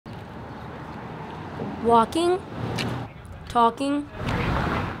walking, talking,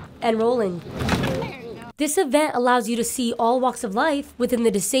 and rolling. This event allows you to see all walks of life within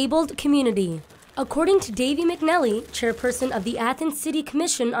the disabled community. According to Davie McNelly, chairperson of the Athens City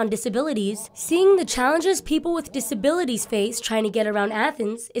Commission on Disabilities, seeing the challenges people with disabilities face trying to get around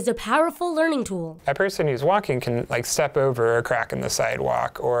Athens is a powerful learning tool. A person who's walking can step over a crack in the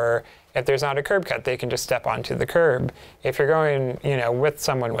sidewalk, or if there's not a curb cut, they can just step onto the curb. If you're going, with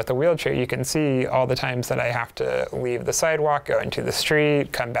someone with a wheelchair, you can see all the times that I have to leave the sidewalk, go into the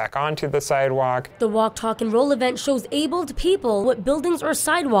street, come back onto the sidewalk. The Walk, Talk, and Roll event shows abled people what buildings or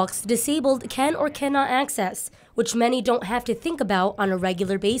sidewalks disabled can or cannot access, which many don't have to think about on a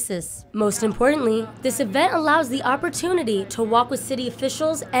regular basis. Most importantly, this event allows the opportunity to walk with city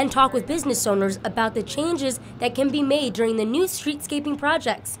officials and talk with business owners about the changes that can be made during the new streetscaping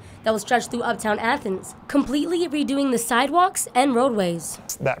projects that will stretch through Uptown Athens, completely redoing the sidewalks and roadways.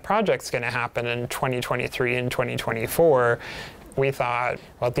 That project's going to happen in 2023 and 2024. We thought,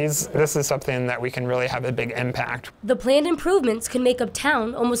 well, this is something that we can really have a big impact. The planned improvements can make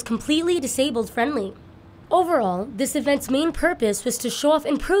Uptown almost completely disabled friendly. Overall, this event's main purpose was to show off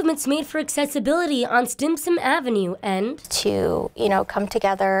improvements made for accessibility on Stimson Avenue and to, come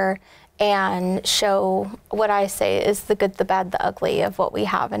together and show what I say is the good, the bad, the ugly of what we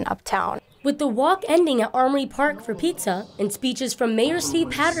have in Uptown. With the walk ending at Armory Park for pizza and speeches from Mayor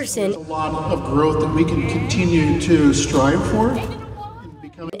Steve Patterson, there's a lot of growth that we can continue to strive for.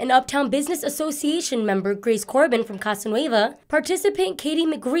 An Uptown Business Association member, Grace Corbin from Casa Nueva, participant Katie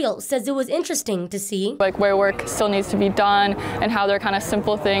McGreal says it was interesting to see where work still needs to be done and how they're kind of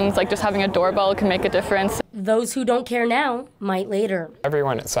simple things like just having a doorbell can make a difference. Those who don't care now might later.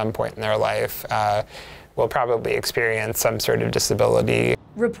 Everyone at some point in their life will probably experience some sort of disability.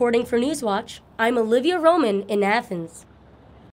 Reporting for Newswatch, I'm Olivia Roman in Athens.